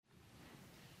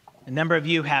A number of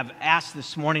you have asked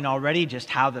this morning already just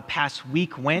how the past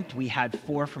week went. We had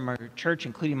 4 from our church,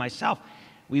 including myself.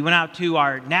 We went out to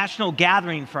our national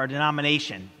gathering for our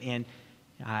denomination, and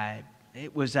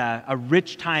it was a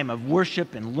rich time of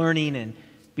worship and learning and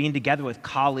being together with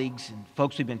colleagues and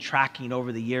folks we've been tracking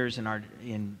over the years in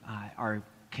our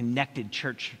connected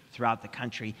church throughout the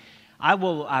country. I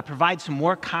will provide some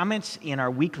more comments in our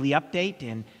weekly update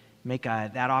and make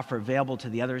that offer available to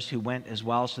the others who went as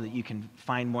well so that you can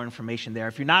find more information there.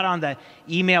 If you're not on the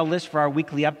email list for our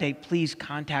weekly update, please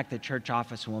contact the church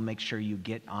office and we'll make sure you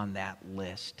get on that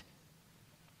list.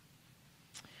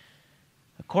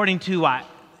 According to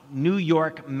New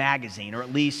York Magazine, or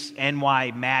at least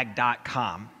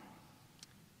nymag.com,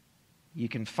 you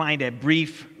can find a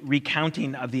brief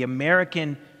recounting of the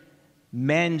American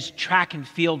men's track and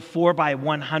field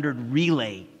 4x100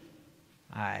 relay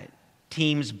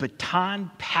team's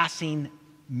baton passing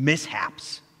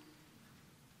mishaps.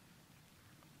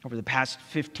 Over the past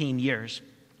 15 years,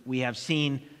 we have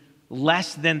seen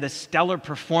less than the stellar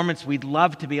performance we'd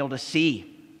love to be able to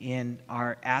see in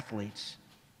our athletes.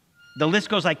 The list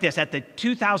goes like this. At the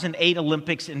 2008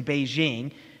 Olympics in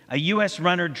Beijing, a U.S.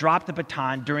 runner dropped the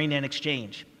baton during an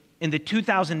exchange. In the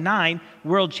 2009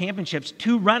 World Championships,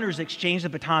 2 runners exchanged the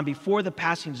baton before the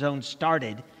passing zone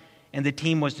started, and the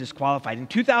team was disqualified. In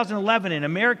 2011, an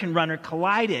American runner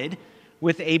collided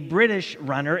with a British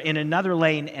runner in another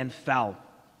lane and fell.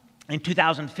 In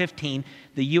 2015,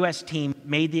 the U.S. team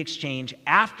made the exchange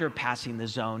after passing the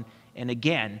zone and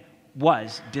again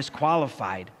was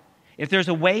disqualified. If there's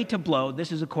a way to blow,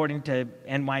 this is according to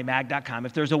nymag.com,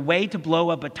 if there's a way to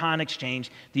blow a baton exchange,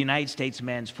 the United States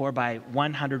men's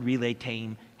 4x100 relay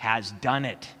team has done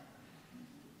it.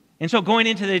 And so going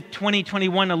into the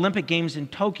 2021 Olympic Games in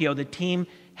Tokyo, the team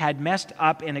had messed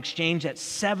up an exchange at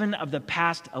 7 of the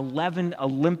past 11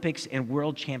 Olympics and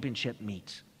World Championship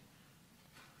meets.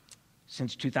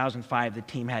 Since 2005, the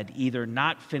team had either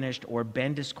not finished or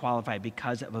been disqualified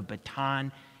because of a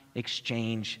baton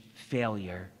exchange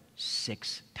failure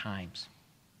 6 times.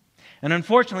 And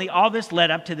unfortunately, all this led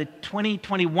up to the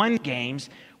 2021 Games,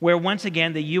 where once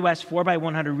again the U.S.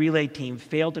 4x100 relay team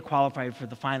failed to qualify for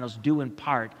the finals, due in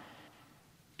part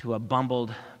to a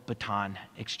bumbled baton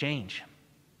exchange.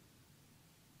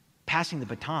 Passing the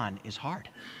baton is hard.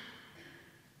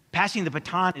 Passing the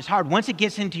baton is hard. Once it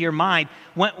gets into your mind,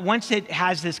 once it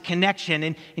has this connection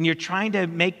and you're trying to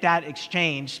make that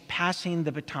exchange, passing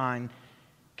the baton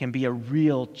can be a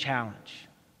real challenge,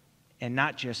 and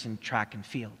not just in track and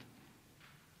field.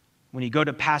 When you go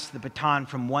to pass the baton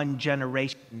from one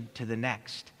generation to the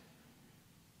next,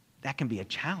 that can be a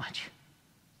challenge.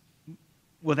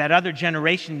 Will that other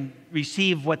generation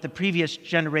receive what the previous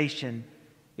generation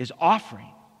is offering?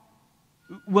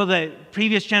 Will the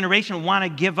previous generation want to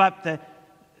give up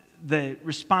the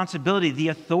responsibility, the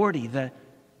authority,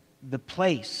 the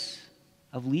place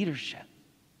of leadership?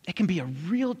 It can be a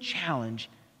real challenge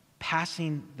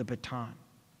passing the baton.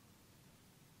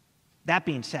 That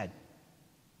being said,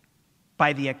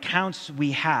 by the accounts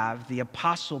we have, the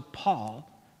Apostle Paul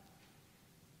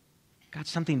got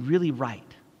something really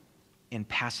right in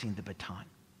passing the baton.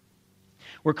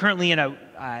 We're currently in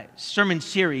a sermon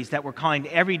series that we're calling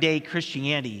Everyday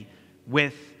Christianity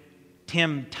with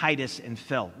Tim, Titus, and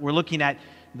Phil. We're looking at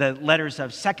the letters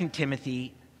of 2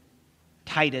 Timothy,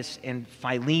 Titus, and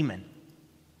Philemon.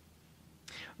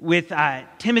 With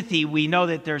Timothy, we know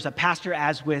that there's a pastor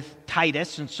as with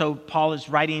Titus, and so Paul is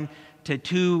writing to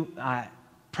 2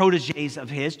 proteges of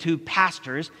his, 2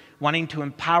 pastors, wanting to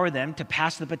empower them to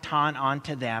pass the baton on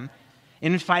to them.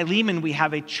 And in Philemon, we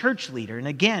have a church leader, and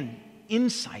again,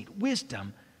 insight,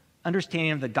 wisdom,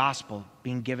 understanding of the gospel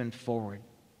being given forward.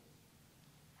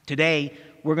 Today,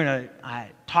 we're going to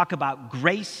talk about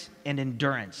grace and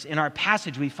endurance. In our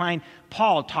passage, we find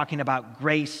Paul talking about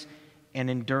grace and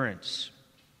endurance.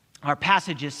 Our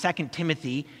passage is 2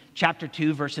 Timothy chapter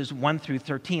 2, verses 1 through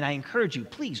 13. I encourage you,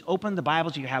 please open the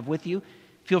Bibles you have with you.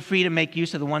 Feel free to make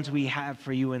use of the ones we have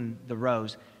for you in the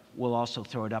rows. We'll also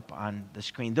throw it up on the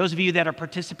screen. Those of you that are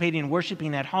participating and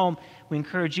worshiping at home, we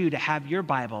encourage you to have your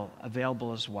Bible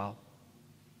available as well.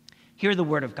 Hear the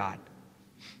word of God.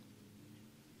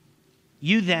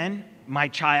 You then, my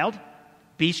child,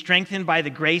 be strengthened by the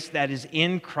grace that is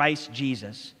in Christ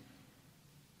Jesus.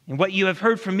 And what you have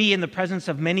heard from me in the presence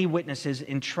of many witnesses,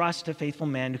 entrust to faithful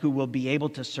men who will be able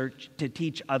to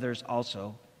teach others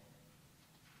also.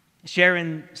 Share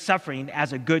in suffering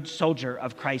as a good soldier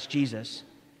of Christ Jesus.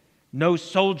 No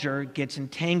soldier gets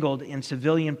entangled in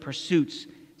civilian pursuits,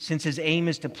 since his aim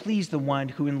is to please the one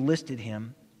who enlisted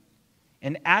him.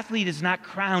 An athlete is not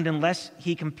crowned unless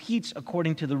he competes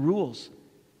according to the rules.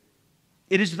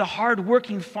 It is the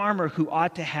hard-working farmer who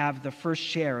ought to have the first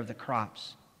share of the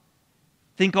crops.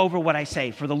 Think over what I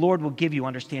say, for the Lord will give you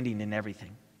understanding in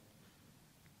everything.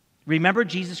 Remember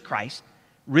Jesus Christ,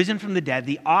 risen from the dead,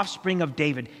 the offspring of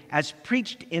David, as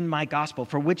preached in my gospel,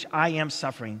 for which I am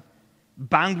suffering,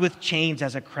 bound with chains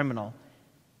as a criminal.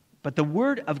 But the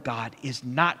word of God is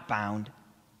not bound.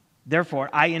 Therefore,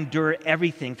 I endure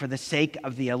everything for the sake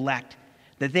of the elect,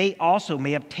 that they also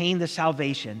may obtain the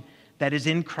salvation that is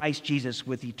in Christ Jesus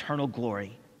with eternal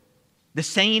glory. The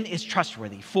saying is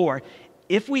trustworthy, for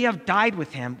if we have died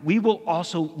with him, we will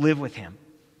also live with him.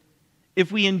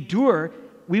 If we endure,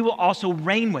 we will also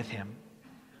reign with him.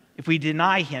 If we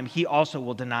deny him, he also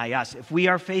will deny us. If we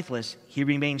are faithless, he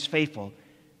remains faithful,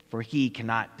 for he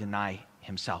cannot deny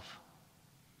himself.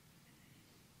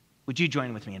 Would you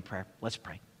join with me in prayer? Let's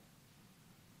pray.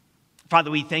 Father,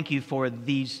 we thank you for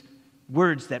these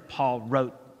words that Paul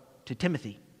wrote to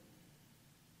Timothy,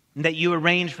 and that you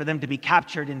arranged for them to be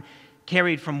captured and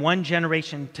carried from one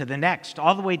generation to the next,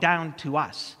 all the way down to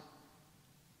us.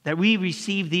 That we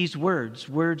receive these words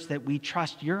that we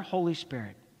trust your Holy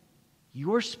Spirit,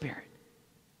 your Spirit,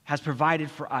 has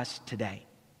provided for us today.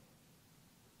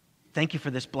 Thank you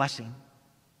for this blessing.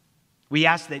 We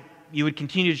ask that you would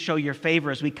continue to show your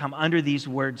favor as we come under these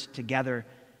words together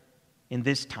in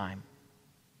this time,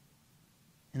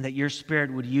 and that your Spirit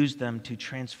would use them to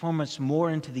transform us more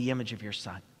into the image of your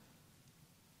Son.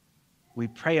 We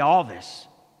pray all this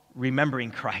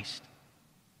remembering Christ.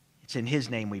 It's in his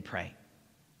name we pray.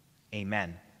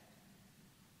 Amen.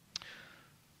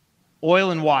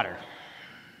 Oil and water.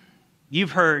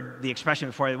 You've heard the expression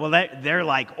before, well, they're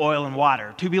like oil and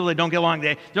water. Two people that don't get along,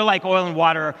 they're like oil and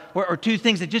water, or two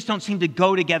things that just don't seem to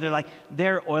go together, like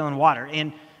they're oil and water.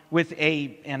 And with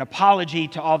an apology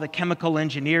to all the chemical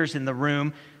engineers in the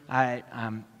room,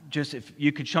 just if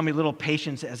you could show me a little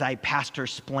patience as I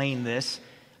pastor-splain this,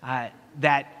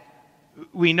 that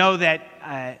we know that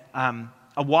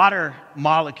a water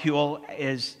molecule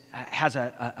has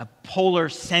a polar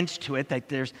sense to it, that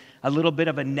there's a little bit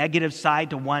of a negative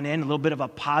side to one end, a little bit of a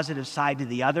positive side to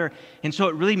the other. And so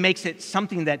it really makes it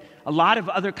something that a lot of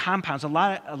other compounds, a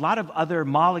lot of other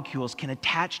molecules can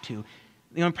attach to.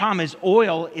 The only problem is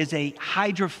oil is a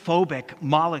hydrophobic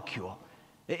molecule.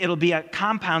 It'll be a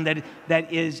compound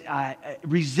that is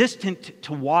resistant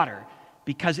to water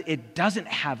because it doesn't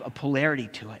have a polarity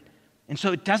to it. And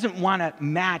so it doesn't want to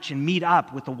match and meet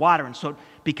up with the water. And so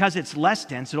because it's less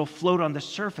dense, it'll float on the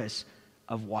surface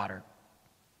of water.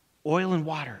 Oil and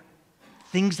water,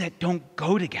 things that don't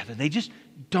go together. They just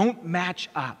don't match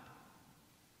up.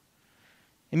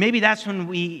 And maybe that's when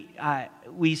we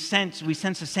sense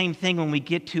the same thing when we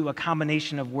get to a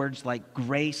combination of words like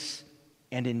grace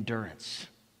and endurance.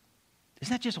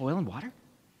 Isn't that just oil and water?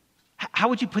 How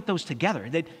would you put those together?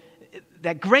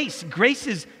 That grace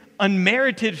is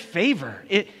unmerited favor.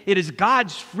 It is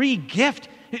God's free gift.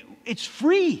 It's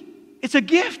free. It's a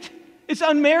gift. It's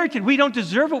unmerited. We don't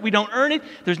deserve it. We don't earn it.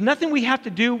 There's nothing we have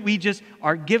to do. We just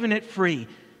are given it free.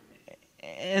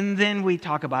 And then we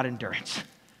talk about endurance.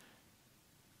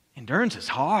 Endurance is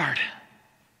hard.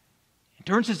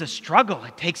 Endurance is a struggle.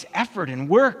 It takes effort and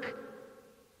work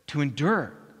to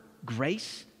endure.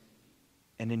 Grace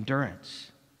and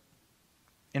endurance.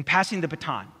 In passing the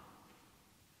baton,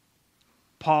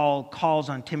 Paul calls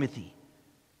on Timothy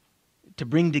to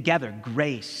bring together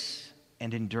grace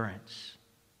and endurance.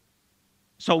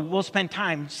 So we'll spend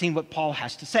time seeing what Paul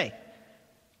has to say.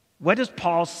 What does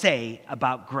Paul say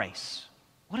about grace?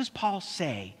 What does Paul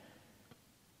say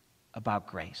about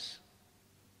grace?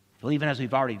 Well, even as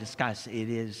we've already discussed, it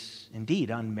is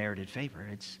indeed unmerited favor.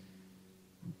 It's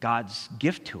God's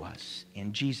gift to us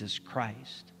in Jesus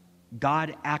Christ.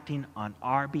 God acting on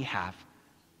our behalf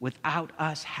without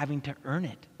us having to earn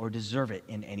it or deserve it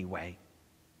in any way.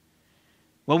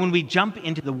 Well, when we jump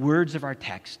into the words of our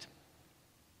text,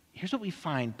 here's what we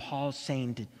find Paul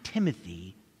saying to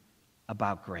Timothy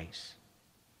about grace.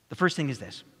 The first thing is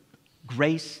this: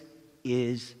 grace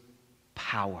is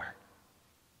power.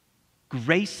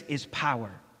 Grace is power.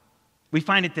 We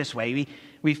find it this way.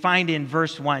 We find in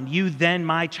verse 1, you then,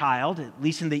 my child, at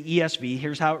least in the ESV,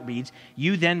 here's how it reads,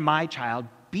 you then, my child,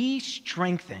 be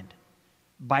strengthened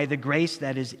by the grace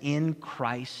that is in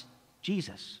Christ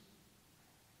Jesus.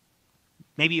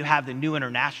 Maybe you have the New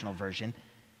International Version.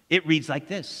 It reads like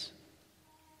this: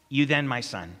 you then, my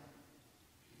son,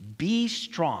 be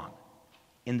strong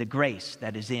in the grace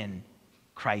that is in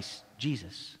Christ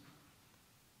Jesus.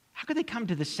 How could they come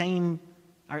to the same,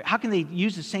 or how can they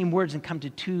use the same words and come to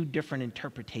two different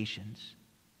interpretations?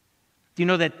 Do you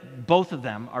know that both of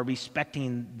them are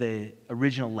respecting the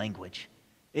original language?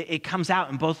 It comes out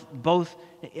in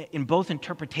both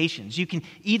interpretations. You can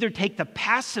either take the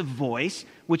passive voice,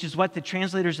 which is what the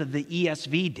translators of the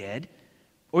ESV did,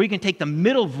 or you can take the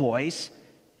middle voice,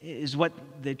 is what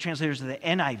the translators of the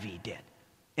NIV did.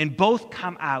 And both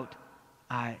come out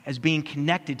as being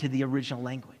connected to the original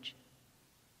language.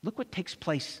 Look what takes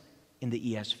place in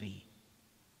the ESV.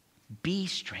 Be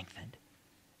strengthened.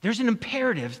 There's an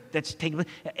imperative that's taking place,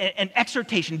 an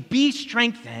exhortation. Be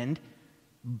strengthened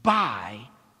by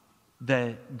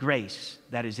the grace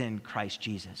that is in Christ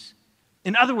Jesus.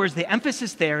 In other words, the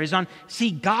emphasis there is on, see,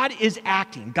 God is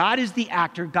acting. God is the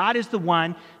actor. God is the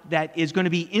one that is going to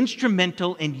be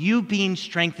instrumental in you being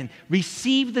strengthened.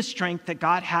 Receive the strength that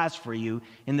God has for you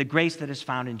in the grace that is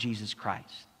found in Jesus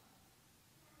Christ.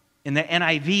 In the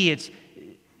NIV, it's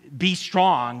be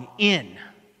strong in.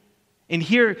 And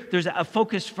here, there's a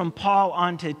focus from Paul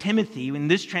onto Timothy in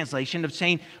this translation of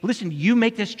saying, listen, you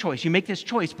make this choice,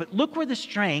 but look where the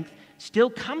strength still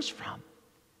comes from.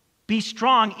 Be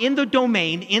strong in the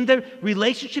domain, in the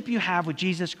relationship you have with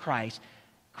Jesus Christ.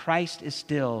 Christ is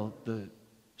still the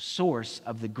source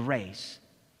of the grace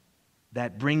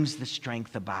that brings the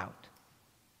strength about.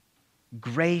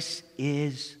 Grace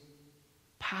is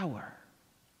power.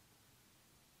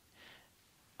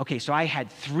 Okay, so I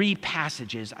had 3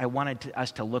 passages I wanted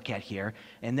us to look at here,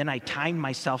 and then I timed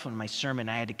myself on my sermon.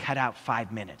 I had to cut out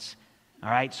 5 minutes. All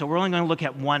right, so we're only going to look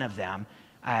at one of them.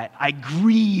 I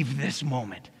grieve this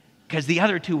moment because the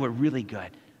other 2 were really good.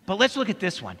 But let's look at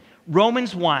this one.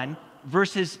 Romans 1,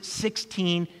 verses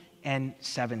 16 and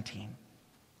 17.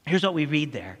 Here's what we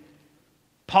read there.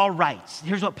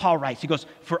 Here's what Paul writes. He goes,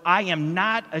 for I am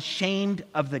not ashamed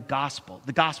of the gospel,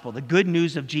 the good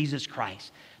news of Jesus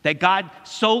Christ, that God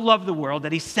so loved the world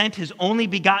that he sent his only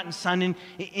begotten Son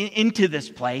into this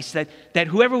place, that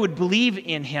whoever would believe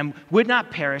in him would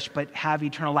not perish but have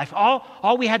eternal life.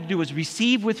 All we had to do was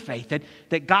receive with faith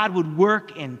that God would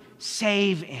work and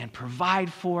save and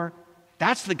provide for.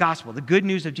 That's the gospel, the good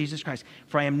news of Jesus Christ.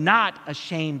 For I am not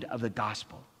ashamed of the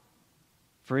gospel,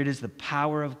 for it is the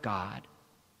power of God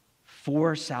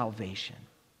for salvation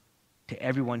to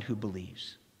everyone who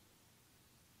believes,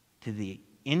 to the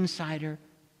insider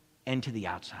and to the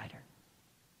outsider,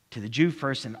 to the Jew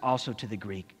first and also to the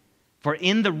Greek. For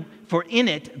in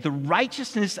it the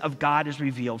righteousness of God is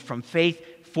revealed from faith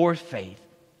for faith,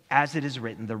 as it is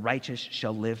written, the righteous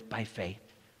shall live by faith.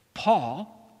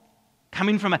 Paul,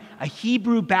 coming from a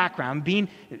Hebrew background, being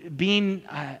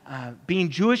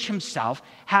Jewish himself,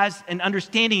 has an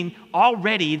understanding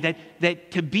already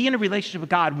that to be in a relationship with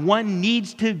God, one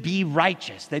needs to be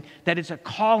righteous, that it's a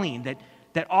calling,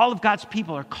 that all of God's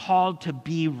people are called to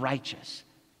be righteous.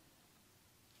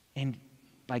 And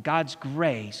by God's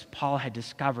grace, Paul had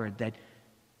discovered that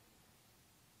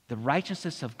the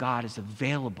righteousness of God is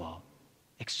available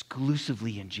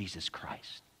exclusively in Jesus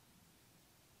Christ.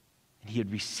 And he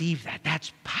had received that.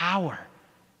 That's power.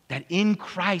 That in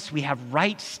Christ we have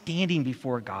right standing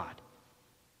before God.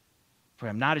 For I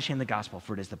am not ashamed of the gospel,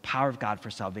 for it is the power of God for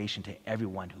salvation to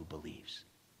everyone who believes.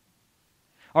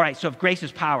 All right, so if grace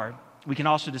is power, we can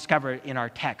also discover in our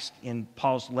text, in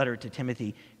Paul's letter to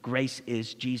Timothy, grace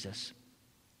is Jesus.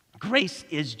 Grace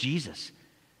is Jesus.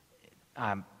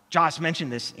 Joss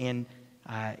mentioned this in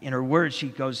her words.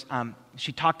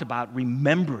 She talked about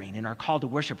remembering in our call to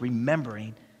worship,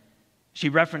 remembering. She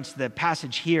referenced the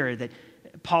passage here that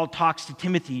Paul talks to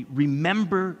Timothy,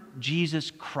 remember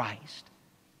Jesus Christ.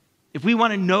 If we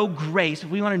want to know grace, if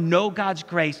we want to know God's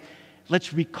grace,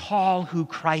 let's recall who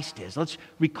Christ is. Let's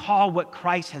recall what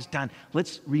Christ has done.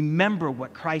 Let's remember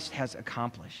what Christ has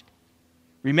accomplished.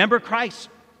 Remember Christ,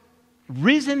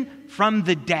 risen from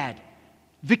the dead,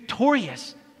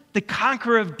 victorious, the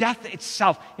conqueror of death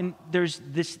itself. And there's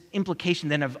this implication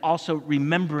then of also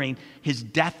remembering his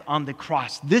death on the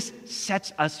cross. This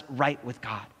sets us right with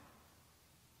God.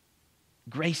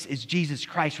 Grace is Jesus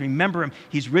Christ. Remember him.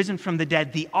 He's risen from the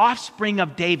dead, the offspring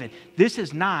of David. This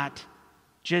is not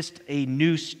just a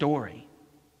new story.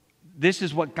 This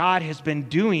is what God has been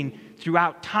doing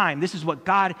throughout time. This is what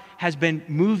God has been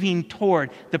moving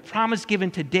toward. The promise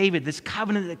given to David, this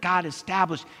covenant that God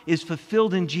established, is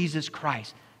fulfilled in Jesus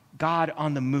Christ. God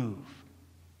on the move.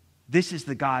 This is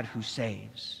the God who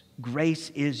saves. Grace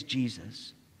is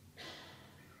Jesus.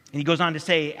 And he goes on to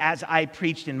say, as I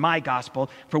preached in my gospel,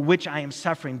 for which I am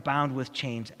suffering, bound with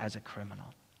chains as a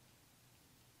criminal.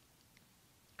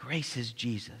 Grace is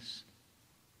Jesus.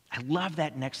 I love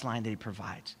that next line that he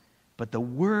provides. But the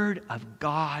word of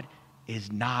God is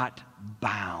not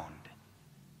bound.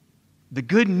 The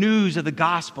good news of the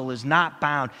gospel is not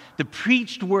bound. The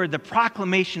preached word, the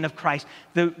proclamation of Christ,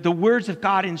 the words of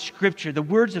God in Scripture, the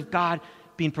words of God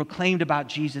being proclaimed about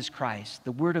Jesus Christ.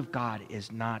 The Word of God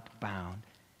is not bound.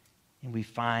 And we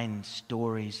find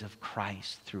stories of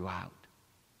Christ throughout.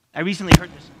 I recently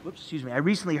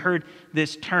heard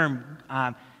this term.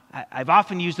 I've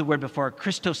often used the word before,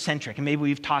 Christocentric, and maybe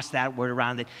we've tossed that word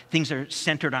around, that things are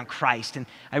centered on Christ. And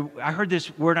I heard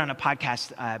this word on a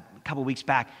podcast a couple weeks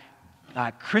back,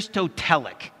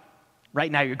 Christotelic.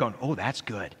 Right now you're going, oh, that's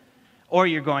good. Or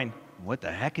you're going, what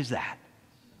the heck is that?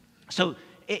 So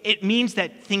it means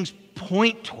that things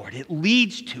point toward, it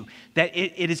leads to, that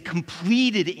it is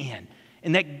completed in,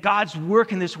 and that God's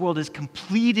work in this world is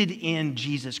completed in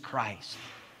Jesus Christ.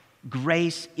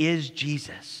 Grace is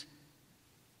Jesus.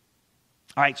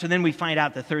 All right, so then we find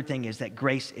out the third thing is that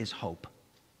grace is hope.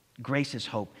 Grace is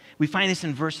hope. We find this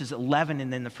in verses 11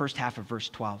 and then the first half of verse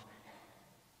 12.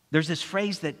 There's this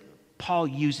phrase that Paul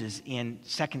uses in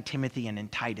 2 Timothy and in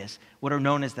Titus, what are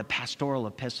known as the pastoral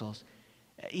epistles.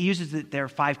 He uses it there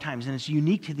 5 times, and it's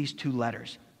unique to these 2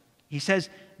 letters. He says,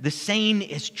 the saying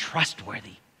is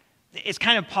trustworthy. It's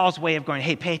kind of Paul's way of going,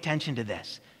 hey, pay attention to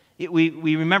this. We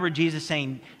remember Jesus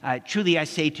saying, truly I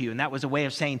say to you, and that was a way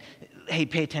of saying, hey,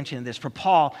 pay attention to this. For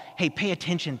Paul, hey, pay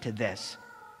attention to this.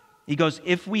 He goes,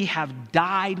 if we have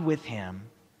died with him,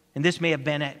 and this may have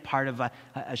been a part of a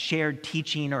shared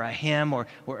teaching or a hymn or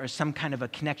some kind of a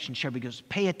connection shared, because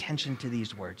pay attention to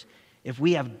these words. If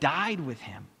we have died with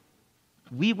him,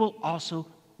 we will also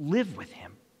live with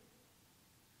him.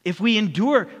 If we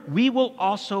endure, we will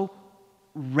also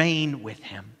reign with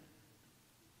him.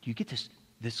 Do you get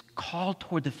this call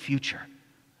toward the future?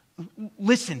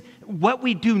 Listen, what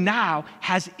we do now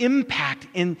has impact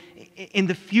in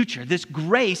the future. This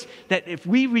grace that if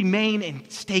we remain and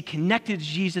stay connected to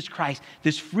Jesus Christ,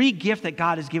 this free gift that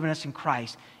God has given us in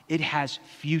Christ, it has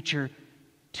future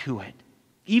to it.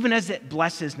 Even as it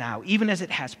blesses now, even as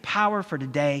it has power for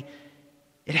today,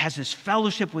 it has this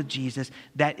fellowship with Jesus,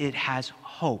 that it has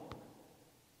hope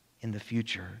in the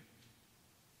future.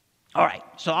 All right,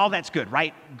 so all that's good,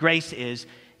 right? Grace is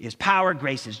power,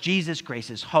 grace is Jesus, grace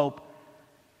is hope.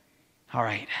 All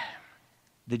right,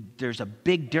 there's a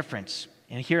big difference,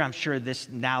 and here I'm sure this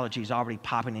analogy is already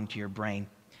popping into your brain.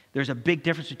 There's a big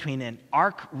difference between an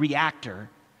arc reactor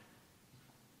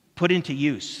put into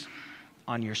use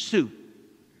on your suit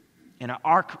and an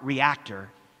arc reactor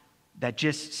that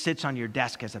just sits on your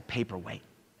desk as a paperweight.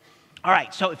 All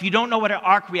right, so if you don't know what an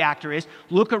arc reactor is,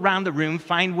 look around the room,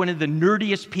 find one of the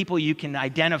nerdiest people you can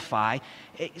identify,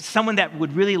 someone that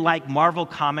would really like Marvel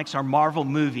comics or Marvel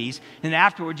movies, and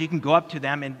afterwards you can go up to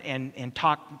them and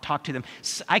talk to them.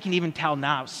 I can even tell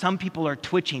now, some people are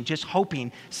twitching, just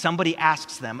hoping somebody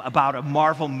asks them about a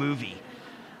Marvel movie.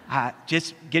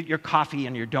 Just get your coffee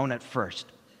and your donut first.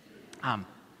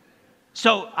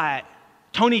 So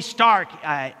Tony Stark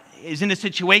is in a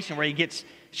situation where he gets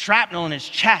shrapnel in his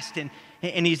chest, and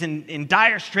he's in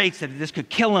dire straits that this could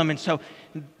kill him. And so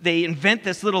they invent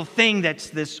this little thing that's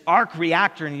this arc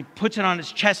reactor, and he puts it on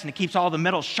his chest, and it keeps all the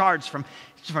metal shards from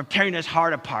tearing his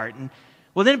heart apart. And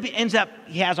well, then it ends up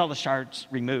he has all the shards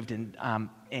removed, and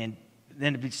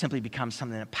then it simply becomes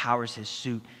something that powers his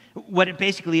suit. What it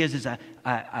basically is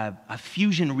a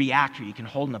fusion reactor you can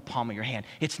hold in the palm of your hand.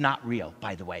 It's not real,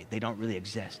 by the way. They don't really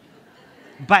exist.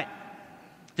 But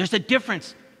there's a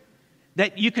difference.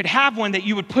 That you could have one that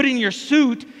you would put in your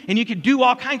suit and you could do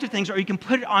all kinds of things, or you can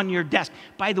put it on your desk.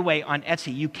 By the way, on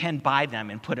Etsy, you can buy them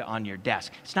and put it on your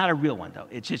desk. It's not a real one, though.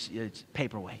 It's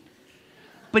paperweight.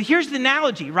 But here's the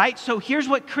analogy, right? So here's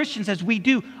what Christians, as we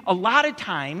do, a lot of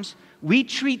times we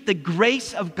treat the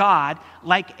grace of God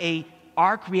like a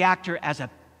arc reactor as a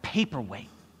paperweight.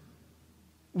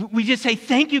 We just say,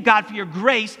 thank you, God, for your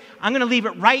grace. I'm going to leave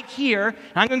it right here, and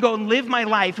I'm going to go and live my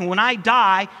life. And when I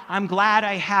die, I'm glad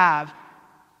I have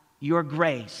your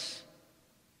grace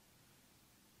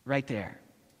right there,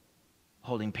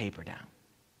 holding paper down.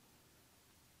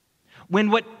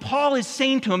 When what Paul is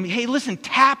saying to him, hey, listen,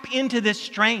 tap into this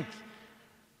strength.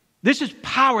 This is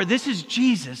power. This is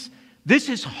Jesus. This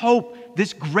is hope,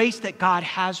 this grace that God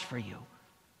has for you.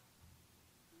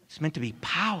 It's meant to be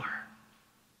power.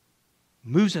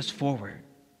 Moves us forward.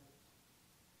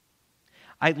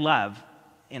 I love,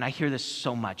 and I hear this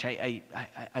so much, I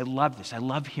love this. I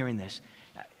love hearing this.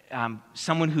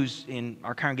 Someone who's in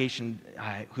our congregation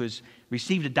who's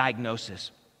received a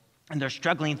diagnosis, and they're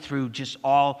struggling through just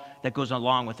all that goes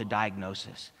along with the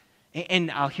diagnosis.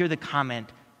 And I'll hear the comment,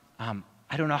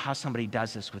 I don't know how somebody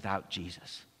does this without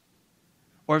Jesus.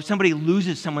 Or if somebody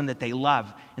loses someone that they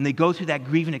love, and they go through that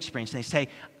grieving experience, and they say,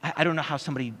 I don't know how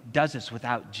somebody does this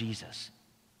without Jesus.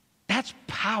 That's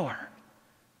power.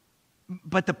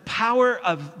 But the power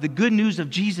of the good news of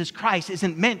Jesus Christ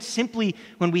isn't meant simply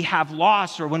when we have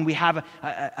loss or when we have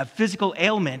a physical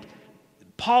ailment.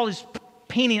 Paul is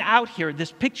painting out here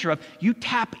this picture of you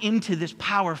tap into this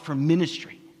power for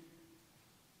ministry.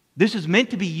 This is meant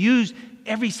to be used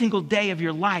every single day of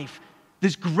your life.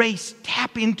 This grace,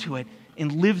 tap into it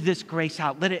and live this grace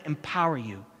out. Let it empower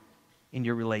you in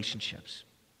your relationships.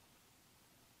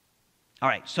 All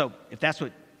right, so if that's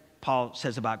what Paul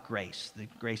says about grace,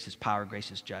 that grace is power, grace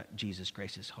is Jesus,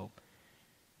 grace is hope,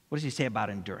 what does he say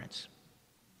about endurance?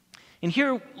 And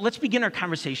here, let's begin our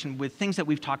conversation with things that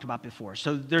we've talked about before.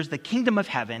 So there's the kingdom of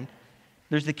heaven,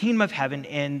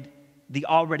 and the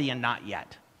already and not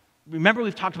yet. Remember,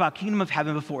 we've talked about kingdom of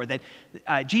heaven before, that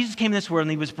Jesus came in this world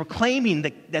and he was proclaiming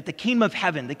that the kingdom of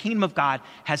heaven, the kingdom of God,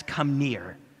 has come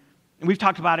near. And we've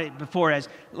talked about it before as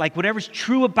like whatever's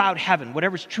true about heaven,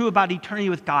 whatever's true about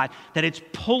eternity with God, that it's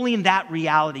pulling that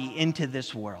reality into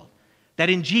this world.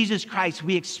 That in Jesus Christ,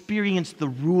 we experience the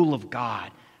rule of God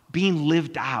being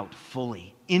lived out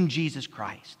fully in Jesus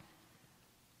Christ.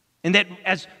 And that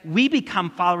as we become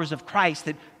followers of Christ,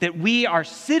 that we are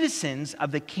citizens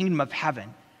of the kingdom of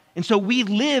heaven. And so we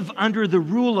live under the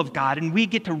rule of God, and we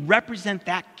get to represent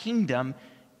that kingdom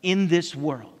in this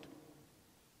world.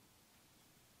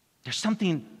 There's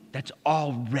something that's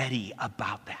already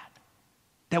about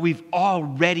that we've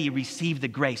already received the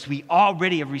grace. We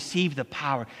already have received the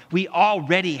power. We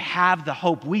already have the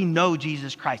hope. We know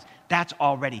Jesus Christ. That's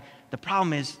already. The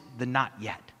problem is the not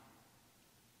yet.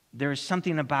 There is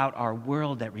something about our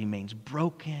world that remains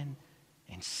broken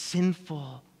and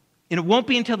sinful. And it won't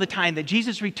be until the time that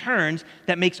Jesus returns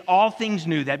that makes all things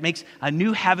new, that makes a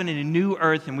new heaven and a new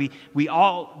earth. And we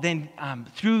all then,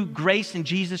 through grace in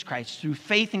Jesus Christ, through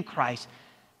faith in Christ,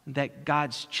 that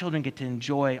God's children get to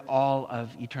enjoy all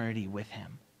of eternity with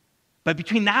him. But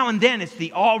between now and then, it's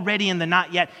the already and the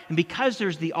not yet. And because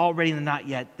there's the already and the not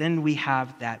yet, then we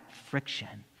have that friction.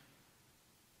 And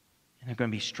there are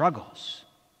going to be struggles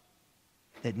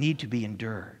that need to be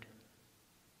endured.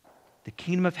 The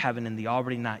kingdom of heaven and the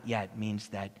already not yet means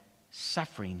that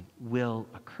suffering will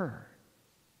occur.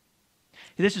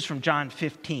 This is from John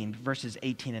 15, verses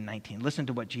 18 and 19. Listen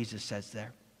to what Jesus says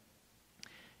there.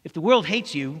 If the world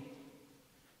hates you,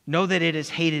 know that it has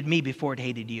hated me before it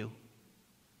hated you.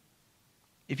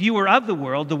 If you were of the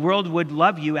world would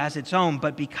love you as its own,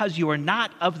 but because you are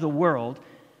not of the world,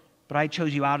 but I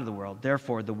chose you out of the world,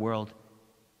 therefore the world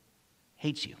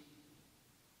hates you.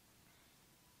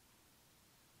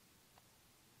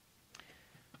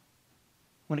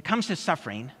 When it comes to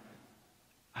suffering,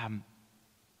 I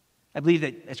believe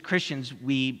that as Christians,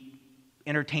 we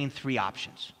entertain three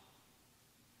options.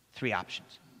 Three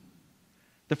options.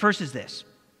 The first is this: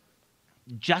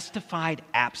 justified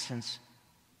absence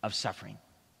of suffering.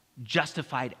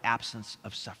 Justified absence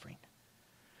of suffering.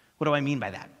 What do I mean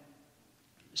by that?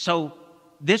 So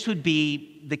this would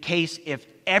be the case if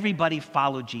everybody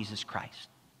followed Jesus Christ.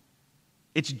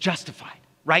 It's justified.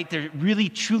 Right? There really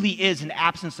truly is an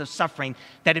absence of suffering,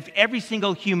 that if every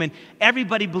single human,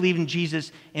 everybody believed in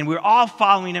Jesus and we're all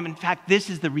following him, in fact, this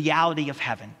is the reality of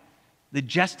heaven, the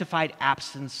justified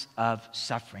absence of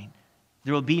suffering.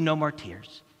 There will be no more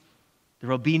tears. There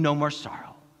will be no more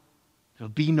sorrow. There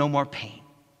will be no more pain.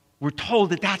 We're told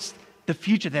that that's the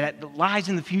future, that lies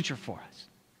in the future for us.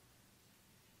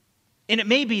 And it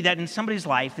may be that in somebody's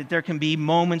life that there can be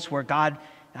moments where God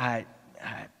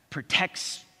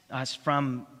protects us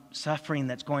from suffering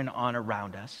that's going on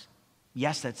around us.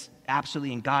 Yes, that's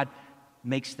absolutely, and God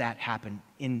makes that happen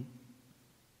in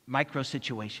micro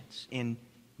situations, in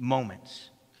moments.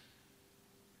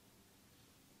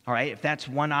 All right, if that's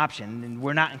one option, and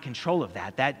we're not in control of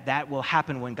that will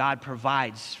happen when God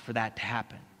provides for that to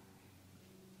happen.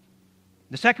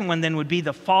 The second one then would be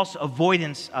the false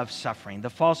avoidance of suffering, the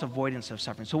false avoidance of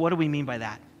suffering. So what do we mean by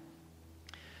that?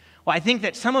 Well, I think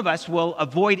that some of us will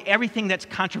avoid everything that's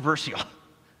controversial.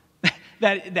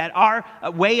 that our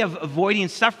way of avoiding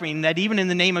suffering, that even in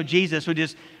the name of Jesus,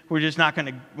 we're not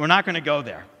going to go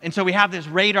there. And so we have this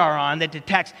radar on that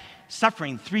detects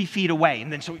suffering 3 feet away.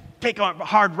 And then so we take a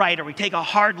hard right or we take a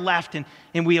hard left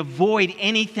and we avoid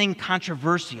anything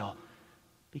controversial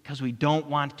because we don't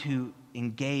want to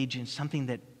engage in something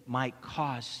that might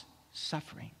cause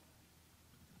suffering,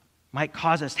 might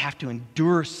cause us to have to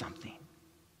endure something.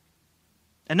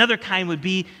 Another kind would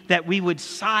be that we would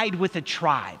side with a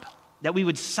tribe, The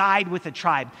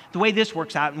way this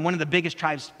works out, and one of the biggest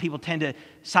tribes people tend to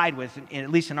side with, at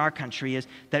least in our country, is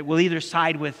that we'll either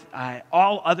side with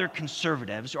all other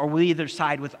conservatives or we'll either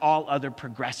side with all other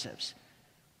progressives.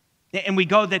 And we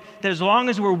go that as long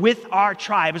as we're with our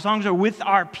tribe, as long as we're with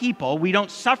our people, we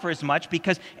don't suffer as much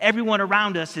because everyone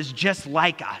around us is just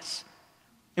like us.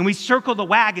 And we circle the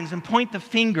wagons and point the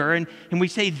finger and we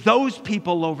say, those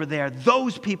people over there,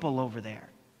 those people over there.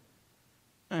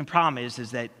 And the problem is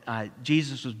that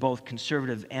Jesus was both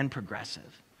conservative and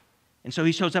progressive. And so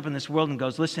he shows up in this world and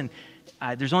goes, listen,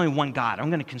 there's only one God. I'm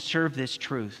going to conserve this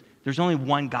truth. There's only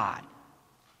one God.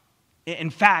 In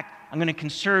fact, I'm going to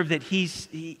conserve that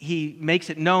he makes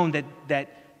it known that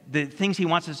the things he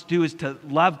wants us to do is to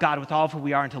love God with all of who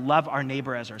we are and to love our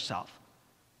neighbor as ourselves.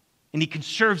 And he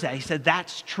conserves that. He said,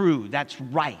 that's true. That's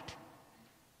right.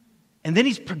 And then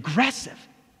he's progressive.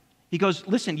 He goes,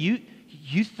 listen, you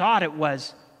thought it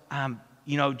was,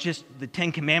 just the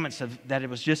Ten Commandments that it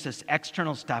was just this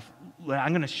external stuff.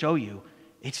 I'm going to show you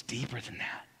it's deeper than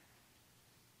that.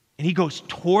 And he goes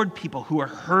toward people who are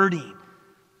hurting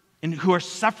and who are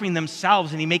suffering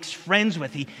themselves, and he makes friends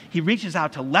with. He reaches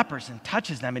out to lepers and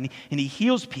touches them, and he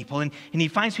heals people, and he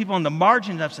finds people on the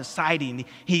margins of society, and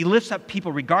he lifts up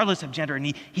people regardless of gender,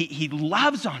 and he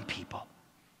loves on people.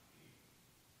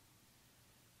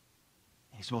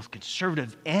 He's both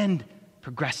conservative and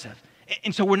progressive.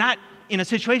 And so we're not in a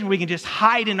situation where we can just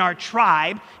hide in our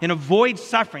tribe and avoid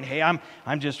suffering. Hey, I'm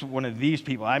just one of these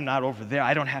people. I'm not over there.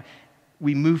 I don't have...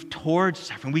 We move towards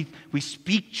suffering. We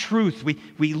speak truth.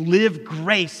 We live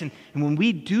grace. And when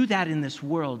we do that in this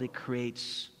world, it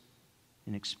creates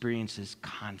and experiences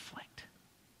conflict.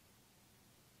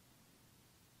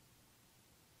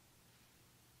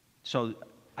 So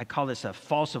I call this a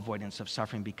false avoidance of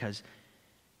suffering because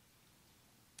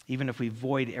even if we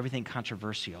avoid everything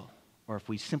controversial or if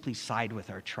we simply side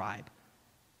with our tribe,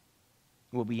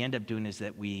 what we end up doing is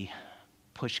that we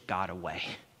push God away.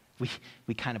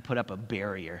 We kind of put up a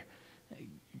barrier.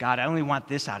 God, I only want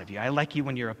this out of you. I like you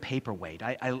when you're a paperweight.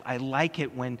 I like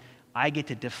it when I get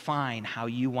to define how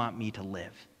you want me to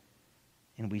live.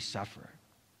 And we suffer.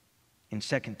 In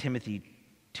 2 Timothy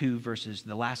 2, verses,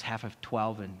 the last half of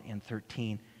 12 and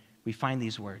 13, we find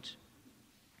these words.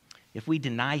 If we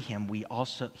deny him,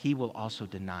 he will also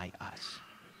deny us.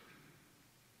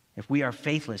 If we are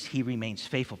faithless, he remains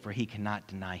faithful, for he cannot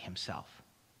deny himself.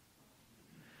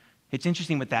 It's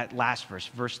interesting with that last verse,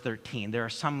 verse 13. There are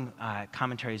some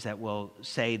commentaries that will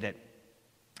say that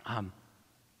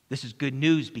this is good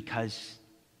news because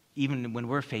even when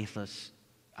we're faithless,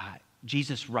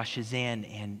 Jesus rushes in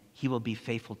and he will be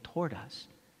faithful toward us.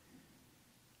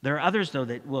 There are others, though,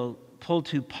 that will pull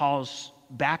to Paul's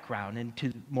background and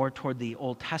to more toward the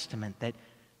Old Testament,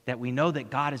 that we know that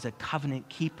God is a covenant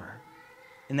keeper.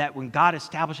 And that when God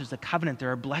establishes a covenant, there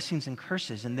are blessings and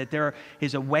curses, and that there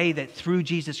is a way that through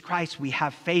Jesus Christ we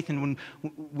have faith, and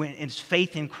when it's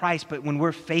faith in Christ, but when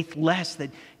we're faithless, that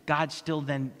God still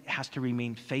then has to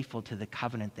remain faithful to the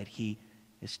covenant that he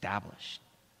established.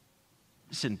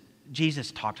 Listen,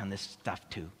 Jesus talked on this stuff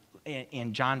too.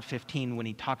 In John 15, when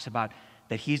he talks about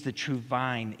that he's the true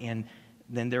vine, and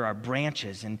then there are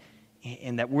branches, and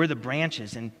that we're the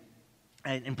branches, and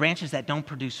branches that don't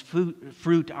produce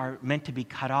fruit are meant to be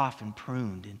cut off and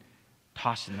pruned and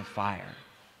tossed in the fire.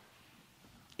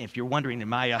 If you're wondering,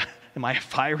 am I a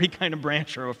fiery kind of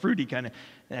branch or a fruity kind of?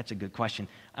 That's a good question.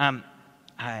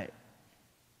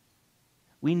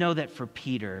 We know that for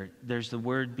Peter, there's the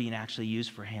word being actually used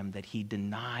for him that he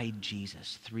denied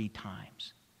Jesus 3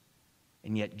 times,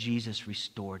 and yet Jesus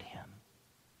restored him.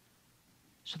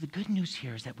 So the good news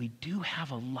here is that we do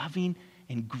have a loving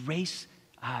and grace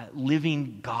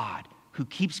living God who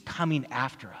keeps coming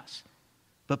after us.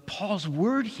 But Paul's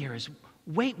word here is,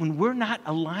 wait, when we're not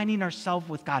aligning ourselves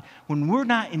with God, when we're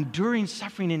not enduring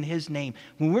suffering in his name,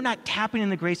 when we're not tapping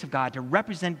in the grace of God to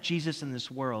represent Jesus in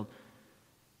this world,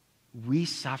 we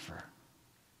suffer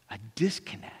a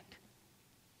disconnect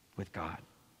with God.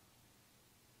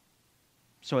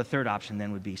 So a third option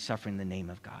then would be suffering in the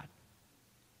name of God.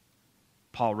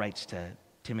 Paul writes to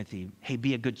Timothy, hey,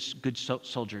 be a good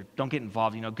soldier. Don't get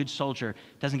involved. A good soldier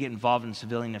doesn't get involved in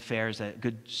civilian affairs. A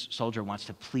good soldier wants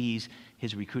to please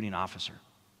his recruiting officer.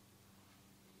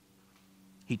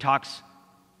 He talks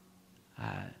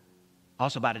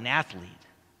also about an athlete.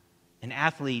 An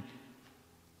athlete,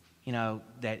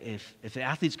 that if the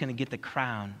athlete's going to get the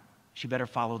crown, she better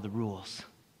follow the rules.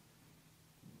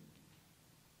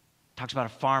 Talks about a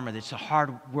farmer that's a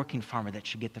hard-working farmer that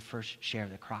should get the first share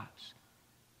of the crops.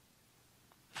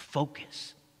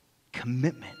 Focus,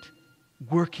 commitment,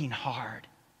 working hard.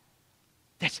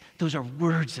 Those are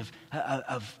words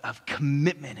of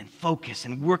commitment and focus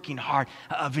and working hard,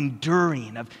 of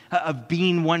enduring, of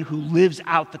being one who lives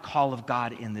out the call of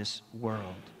God in this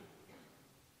world.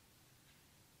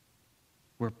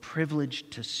 We're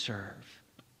privileged to serve.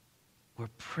 We're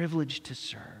privileged to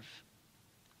serve.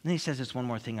 And then he says this one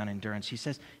more thing on endurance. He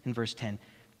says in verse 10,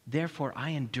 therefore I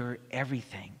endure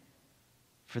everything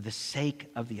for the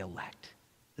sake of the elect,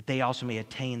 that they also may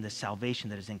attain the salvation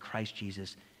that is in Christ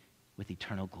Jesus with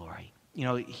eternal glory. You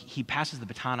know, he passes the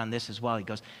baton on this as well. He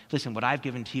goes, listen, what I've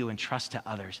given to you, entrust to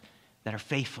others that are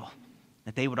faithful,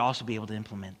 that they would also be able to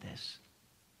implement this.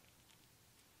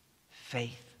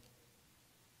 Faith,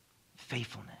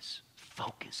 faithfulness,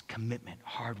 focus, commitment,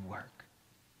 hard work.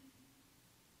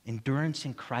 Endurance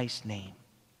in Christ's name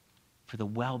for the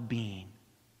well-being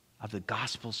of the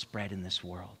gospel spread in this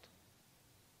world,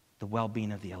 the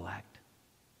well-being of the elect.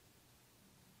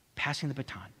 Passing the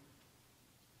baton.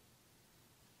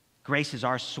 Grace is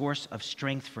our source of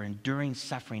strength for enduring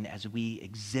suffering as we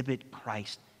exhibit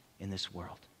Christ in this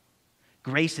world.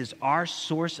 Grace is our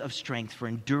source of strength for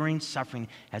enduring suffering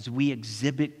as we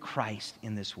exhibit Christ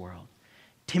in this world.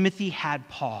 Timothy had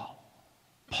Paul.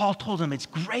 Paul told him it's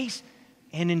grace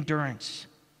and endurance.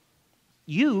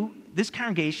 You, this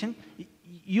congregation,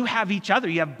 you have each other.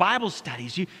 You have Bible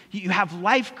studies. You have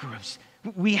life groups.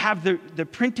 We have the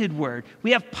printed word.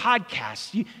 We have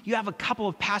podcasts. You have a couple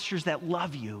of pastors that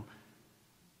love you.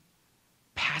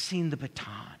 Passing the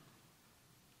baton,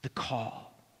 the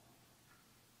call.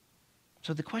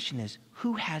 So the question is,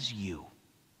 who has you?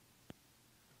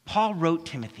 Paul wrote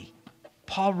Timothy.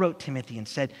 Paul wrote Timothy and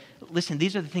said, listen,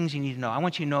 these are the things you need to know. I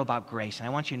want you to know about grace, and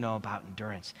I want you to know about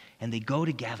endurance. And they go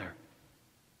together.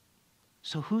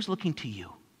 So who's looking to you?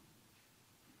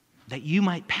 That you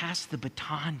might pass the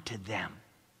baton to them.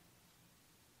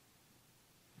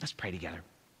 Let's pray together.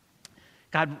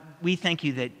 God, we thank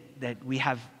you that we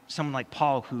have someone like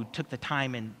Paul who took the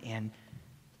time and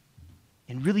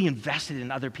really invested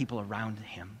in other people around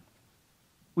him.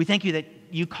 We thank you that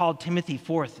you called Timothy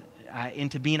forth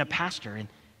into being a pastor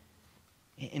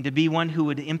and to be one who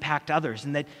would impact others,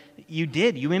 and that you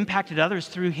did. You impacted others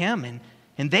through him,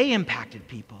 and they impacted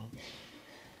people.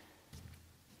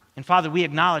 And Father, we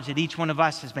acknowledge that each one of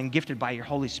us has been gifted by your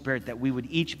Holy Spirit, that we would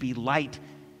each be light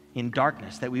in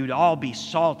darkness, that we would all be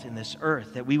salt in this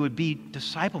earth, that we would be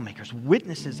disciple makers,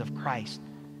 witnesses of Christ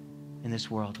in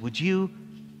this world. Would you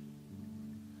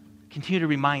continue to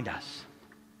remind us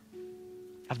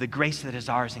of the grace that is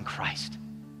ours in Christ?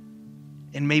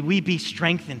 And may we be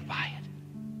strengthened by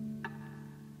it,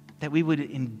 that we would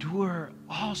endure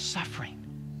all suffering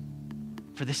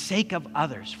for the sake of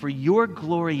others, for your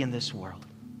glory in this world.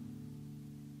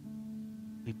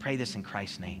 We pray this in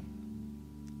Christ's name.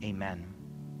 Amen.